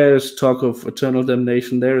is talk of eternal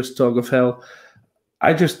damnation, there is talk of hell.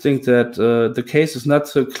 I just think that the case is not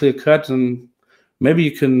so clear cut, and maybe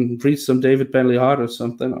you can read some David Bentley Hart or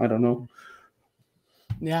something. I don't know.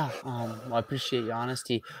 Yeah, well, I appreciate your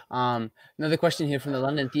honesty. Another question here from the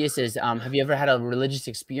London Theist is, have you ever had a religious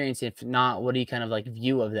experience? If not, what do you kind of like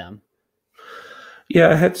view of them? Yeah,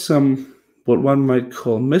 I had some what one might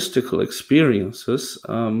call mystical experiences.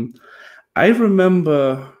 I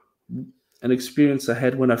remember an experience I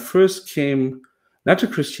had when I first came, not to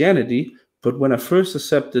Christianity, but when I first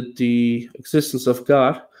accepted the existence of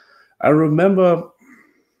God. I remember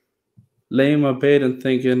laying in my bed and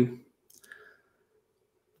thinking,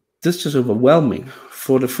 this is overwhelming.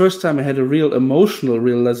 For the first time, I had a real emotional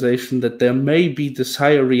realization that there may be this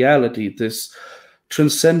higher reality, this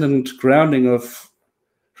transcendent grounding of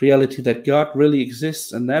reality, that God really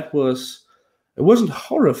exists. And it wasn't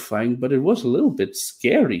horrifying, but it was a little bit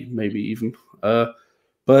scary, maybe even. But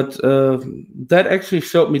that actually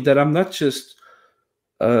showed me that I'm not just,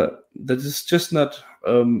 that it's just not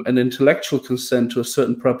an intellectual consent to a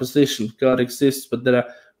certain proposition, God exists, but that I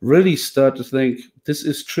really start to think this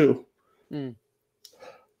is true.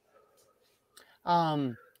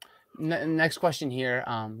 Next question here.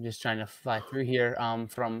 Just trying to fly through here.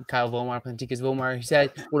 From Kyle Volmar, Plantikas Volmar. He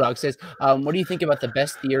said, Bulldog says, what do you think about the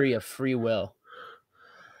best theory of free will?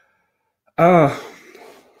 The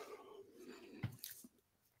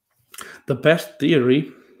best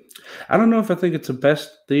theory, I don't know if I think it's the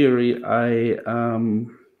best theory. I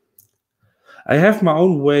have my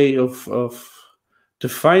own way of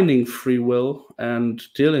defining free will and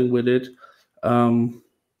dealing with it.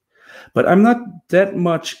 But I'm not that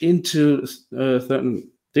much into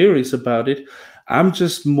certain theories about it. I'm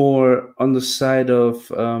just more on the side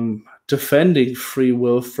of defending free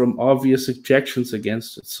will from obvious objections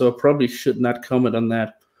against it. So I probably should not comment on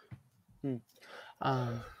that.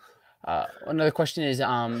 Another question is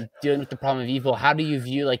dealing with the problem of evil. How do you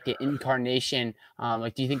view like the incarnation?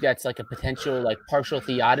 Like, do you think that's like a potential like partial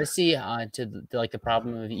theodicy to like the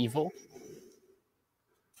problem of evil?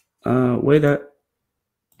 Wait,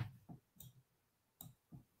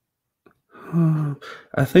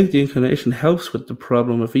 I think the incarnation helps with the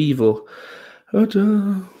problem of evil.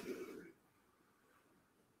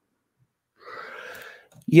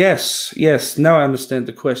 Yes. Now I understand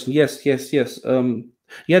the question. Yes.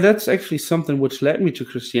 Yeah, that's actually something which led me to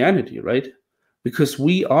Christianity, right? Because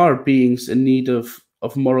we are beings in need of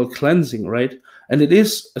moral cleansing, right? And it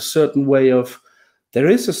is a certain way of, there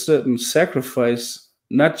is a certain sacrifice,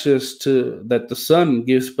 not just that the Son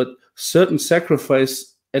gives, but certain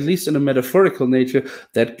sacrifice, at least in a metaphorical nature,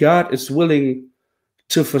 that God is willing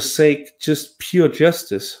to forsake just pure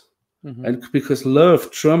justice. And because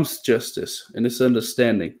love trumps justice in its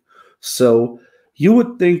understanding. So you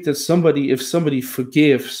would think that if somebody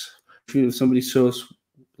forgives, if somebody shows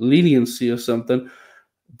leniency or something,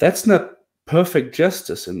 that's not perfect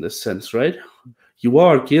justice in this sense, right? You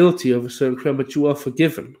are guilty of a certain crime, but you are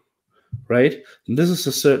forgiven, right? And this is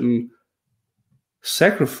a certain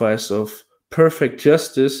sacrifice of perfect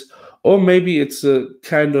justice, or maybe it's a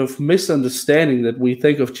kind of misunderstanding that we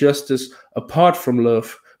think of justice apart from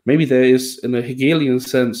love. Maybe there is, in a Hegelian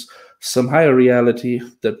sense, some higher reality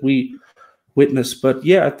that we witness. But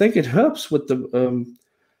yeah, I think it helps with the...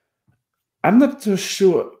 I'm not too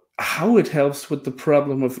sure how it helps with the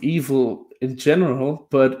problem of evil in general,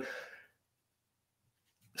 but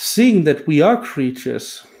seeing that we are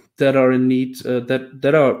creatures that are in need,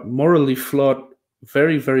 that are morally flawed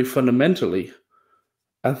very, very fundamentally,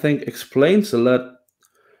 I think explains a lot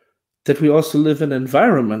that we also live in an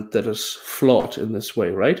environment that is flawed in this way,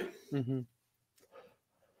 right?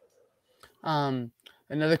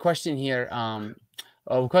 Another question here.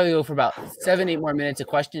 We'll probably go for about 7-8 more minutes of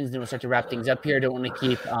questions, then we'll start to wrap things up here. Don't want to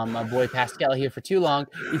keep my boy Pascal here for too long.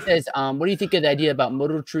 He says, what do you think of the idea about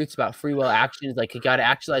modal truths, about free will actions? Like, could God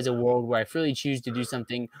actualize a world where I freely choose to do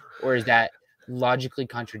something, or is that logically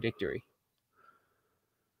contradictory?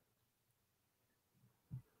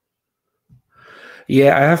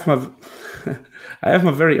 Yeah, I have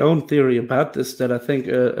my very own theory about this, that I think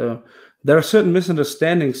there are certain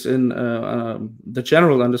misunderstandings in the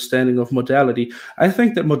general understanding of modality. I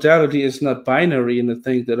think that modality is not binary in the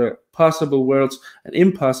thing that are possible worlds and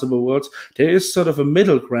impossible worlds. There is sort of a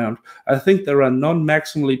middle ground. I think there are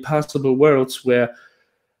non-maximally possible worlds where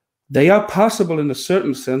they are possible in a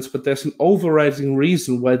certain sense, but there's an overriding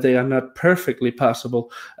reason why they are not perfectly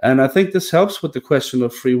possible. And I think this helps with the question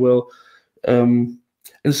of free will.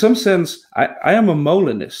 In some sense, I am a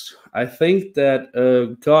Molinist. I think that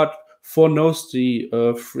God foreknows the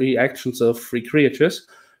free actions of free creatures.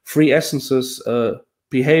 Free essences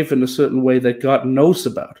behave in a certain way that God knows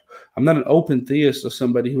about. I'm not an open theist or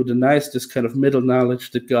somebody who denies this kind of middle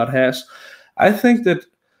knowledge that God has. I think that,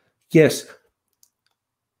 yes,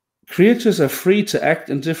 creatures are free to act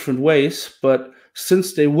in different ways, but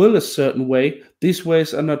since they will a certain way, these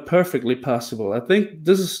ways are not perfectly possible. I think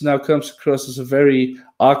this now comes across as a very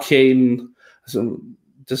arcane,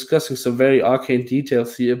 discussing some very arcane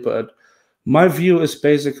details here, but my view is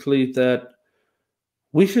basically that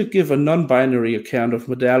we should give a non-binary account of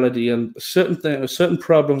modality, and certain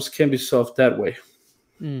problems can be solved that way.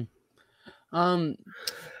 Yeah.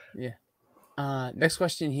 Next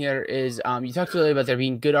question here is, you talked earlier about there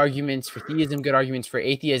being good arguments for theism, good arguments for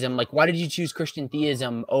atheism. Like, why did you choose Christian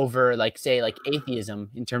theism over, like, say, like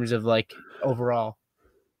atheism in terms of like overall?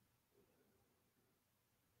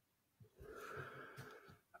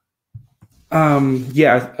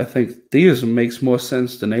 Yeah, I think theism makes more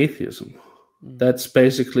sense than atheism. That's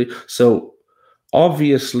basically, so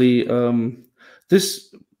obviously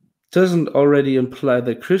this doesn't already imply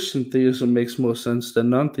that Christian theism makes more sense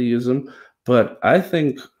than non-theism, but I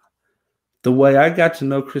think the way I got to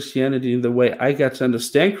know Christianity and the way I got to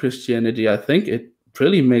understand Christianity, I think it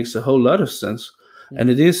really makes a whole lot of sense. And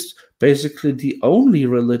it is basically the only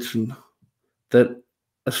religion that,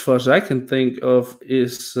 as far as I can think of,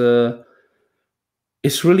 is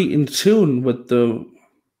really in tune with the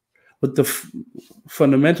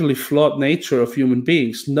fundamentally flawed nature of human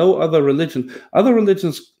beings. No other religion. Other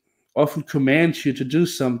religions often command you to do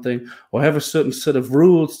something or have a certain set of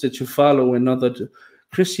rules that you follow in order to.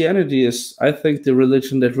 Christianity is, I think, the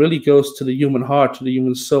religion that really goes to the human heart, to the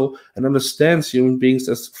human soul, and understands human beings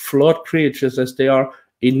as flawed creatures, as they are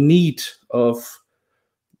in need of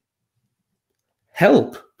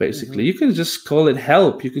help, basically. You can just call it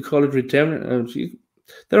help. You can call it redemption.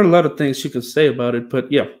 There are a lot of things you can say about it,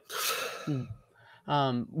 but yeah.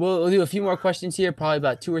 We'll do a few more questions here, probably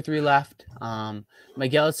about 2 or 3 left.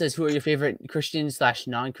 Miguel says, who are your favorite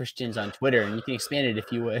Christians/non-Christians on Twitter? And you can expand it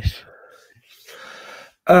if you wish.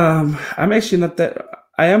 I'm actually not that.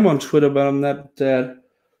 I am on Twitter, but I'm not that.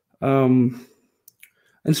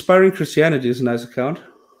 Inspiring Christianity is a nice account.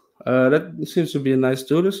 That seems to be a nice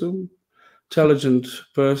dude. It's an intelligent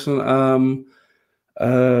person.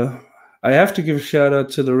 I have to give a shout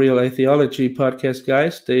out to the Real Atheology podcast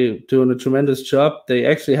guys. They're doing a tremendous job. They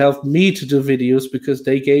actually helped me to do videos because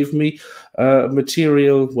they gave me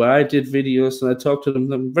material where I did videos and I talked to them.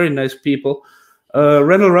 They're very nice people.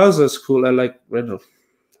 Randall Rouser is cool. I like Randall.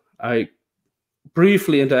 I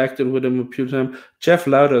briefly interacted with him a few times. Jeff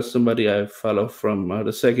Lauder is somebody I follow from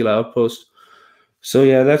the Secular Outpost. So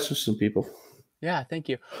yeah, that's just some people. Yeah, thank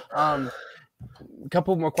you. A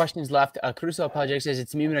couple more questions left. Crusoe Apologetics says,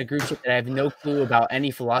 it's me in a group chat that I have no clue about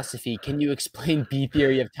any philosophy. Can you explain B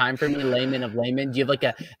theory of time for me, layman of layman? Do you have like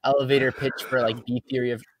a elevator pitch for like B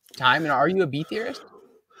theory of time? And are you a B theorist?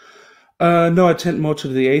 No, I tend more to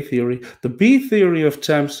the A theory. The B theory of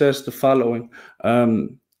time says the following.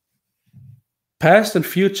 Past and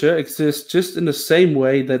future exist just in the same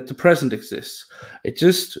way that the present exists. It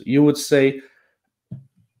just, you would say,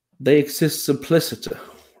 they exist simpliciter,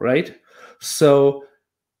 right? So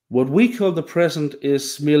what we call the present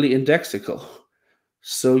is merely indexical.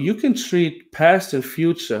 So you can treat past and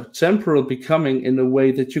future, temporal becoming, in a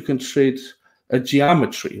way that you can treat a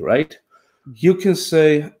geometry, right? You can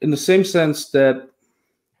say, in the same sense that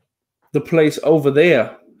the place over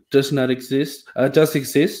there does not exist, does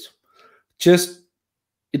exist, just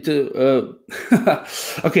it.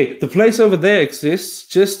 Okay, the place over there exists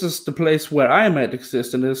just as the place where I am at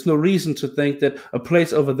exists, and there's no reason to think that a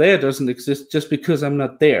place over there doesn't exist just because I'm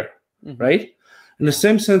not there, right? In the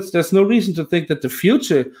same sense, there's no reason to think that the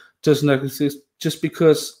future does not exist just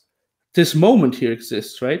because this moment here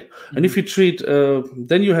exists, right? And if you treat,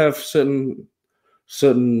 then you have certain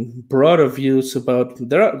broader views about,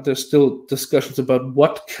 there's still discussions about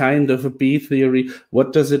what kind of a B theory,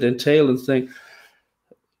 what does it entail and things.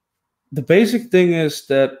 The basic thing is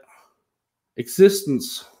that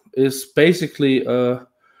existence is basically,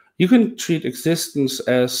 you can treat existence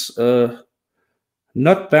as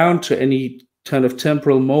not bound to any kind of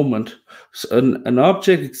temporal moment. So an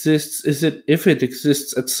object exists if it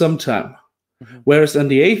exists at some time. Whereas in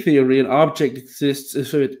the A theory, an object exists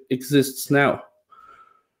if it exists now.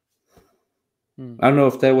 I don't know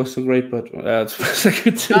if that was so great, but that's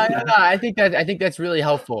no, I think that's really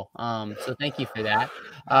helpful. So thank you for that.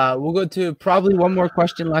 We'll go to probably one more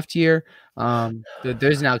question left here.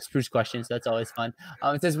 There's an Alex Bruce question, so that's always fun.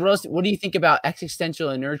 It says, what do you think about existential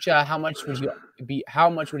inertia? How much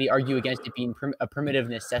would he argue against it being a primitive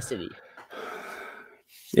necessity?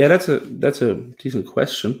 Yeah, that's a decent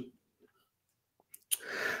question.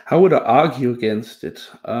 How would I argue against it?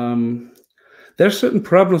 There are certain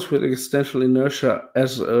problems with existential inertia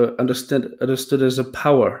as understood as a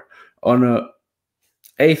power on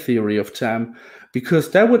a theory of time, because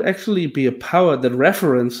that would actually be a power that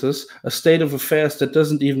references a state of affairs that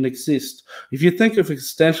doesn't even exist. If you think of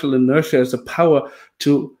existential inertia as a power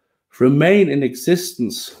to remain in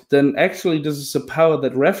existence, then actually this is a power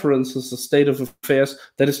that references a state of affairs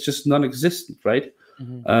that is just non-existent, right?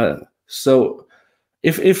 So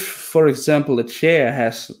if, for example, a chair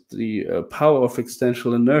has the power of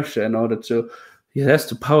existential inertia in order to, it has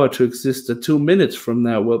the power to exist at 2 minutes from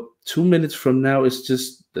now. Well, 2 minutes from now is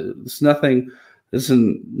just, it's nothing, it's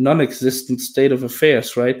a non-existent state of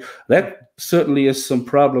affairs, right? That certainly is some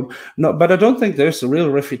problem. No, but I don't think there's a real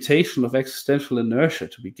refutation of existential inertia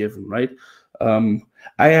to be given, right? I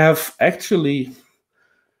have actually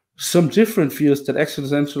some different views that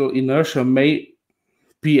existential inertia may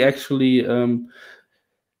be actually,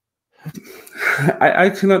 I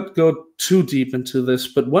cannot go too deep into this,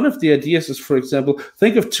 but one of the ideas is, for example,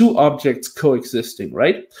 think of two objects coexisting,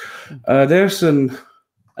 right? There's an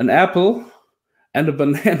apple and a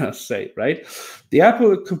banana, say, right? The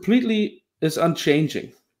apple completely is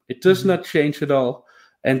unchanging. It does not change at all,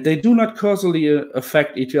 and they do not causally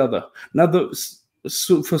affect each other. Now,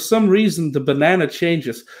 so for some reason, the banana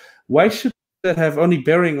changes. Why should that have any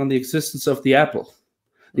bearing on the existence of the apple?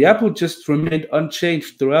 The apple just remained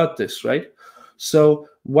unchanged throughout this, right? So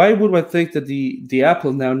why would I think that the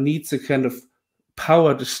apple now needs a kind of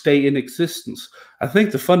power to stay in existence? I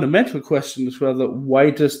think the fundamental question is rather, why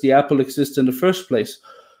does the apple exist in the first place?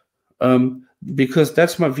 Because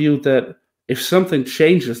that's my view, that if something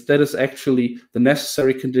changes, that is actually the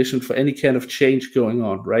necessary condition for any kind of change going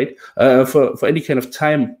on, right? For any kind of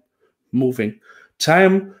time moving.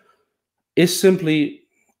 Time is simply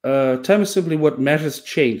what measures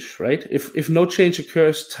change, right? If no change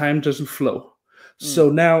occurs, time doesn't flow.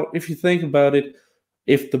 So now, if you think about it,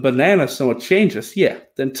 if the banana somewhat changes, yeah,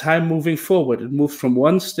 then time moving forward, it moves from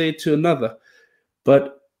one state to another.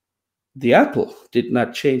 But the apple did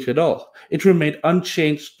not change at all. It remained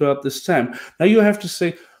unchanged throughout this time. Now you have to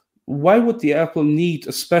say, why would the apple need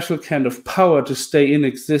a special kind of power to stay in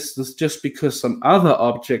existence just because some other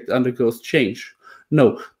object undergoes change?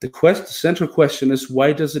 No, the central question is,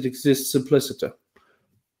 why does it exist simpliciter?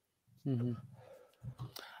 Mm-hmm.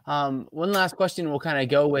 One last question we'll kind of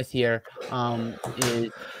go with here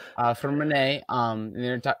is from Renee.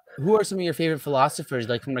 Who are some of your favorite philosophers,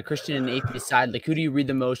 like from the Christian and atheist side? Like, who do you read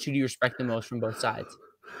the most? Who do you respect the most from both sides?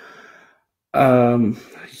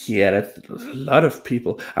 Yeah, that's a lot of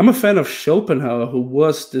people. I'm a fan of Schopenhauer, who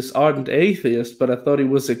was this ardent atheist, but I thought he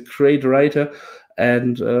was a great writer,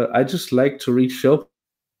 and I just like to read Schopenhauer.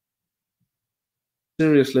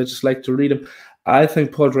 Seriously, I just like to read him. I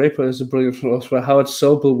think Paul Draper is a brilliant philosopher. Howard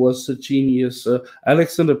Sobel was a genius.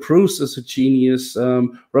 Alexander Proust is a genius.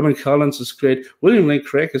 Robin Collins is great. William Lane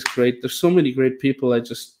Craig is great. There's so many great people. I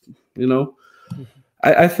just,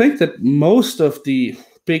 I think that most of the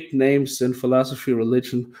big names in philosophy,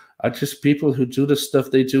 religion, are just people who do the stuff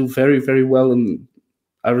they do very, very well, and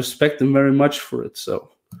I respect them very much for it. So.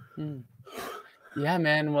 Yeah,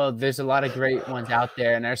 man. Well, there's a lot of great ones out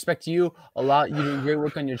there, and I respect you a lot. You're doing great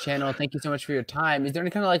work on your channel. Thank you so much for your time. Is there any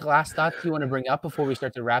kind of like last thoughts you want to bring up before we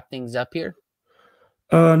start to wrap things up here?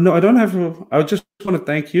 No, I don't have. I just want to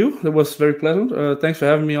thank you. That was very pleasant. Thanks for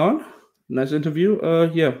having me on. Nice interview.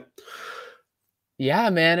 Yeah. Yeah,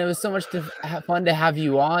 man. It was so much fun to have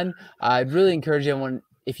you on. I'd really encourage everyone,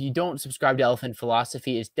 if you don't subscribe to Elephant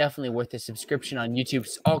Philosophy, it's definitely worth a subscription on YouTube.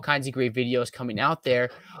 All kinds of great videos coming out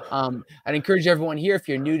there. I'd encourage everyone here, if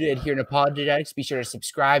you're new to Adherent Apologetics, be sure to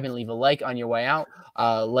subscribe and leave a like on your way out.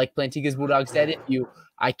 Like Plantiga's Bulldog said,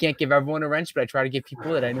 I can't give everyone a wrench, but I try to give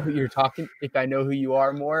people that I know you're talking, if I know who you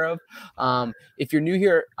are more of. If you're new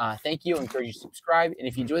here, thank you. I encourage you to subscribe. And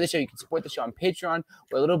if you enjoy the show, you can support the show on Patreon.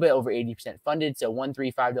 We're a little bit over 80% funded, so $1,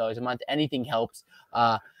 $3, $5 a month. Anything helps.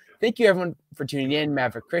 Thank you, everyone, for tuning in.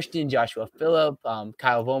 Maverick Christian, Joshua Phillip,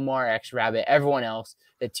 Kyle Vomar, X Rabbit, everyone else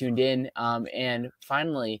that tuned in. And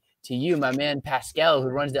finally, to you, my man Pascal, who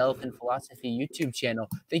runs the Elephant Philosophy YouTube channel.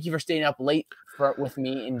 Thank you for staying up late with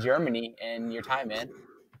me in Germany and your time, man.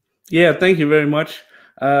 Yeah, thank you very much.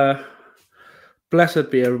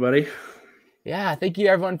 Blessed be everybody. Yeah, thank you,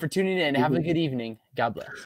 everyone, for tuning in. Have a good evening. God bless.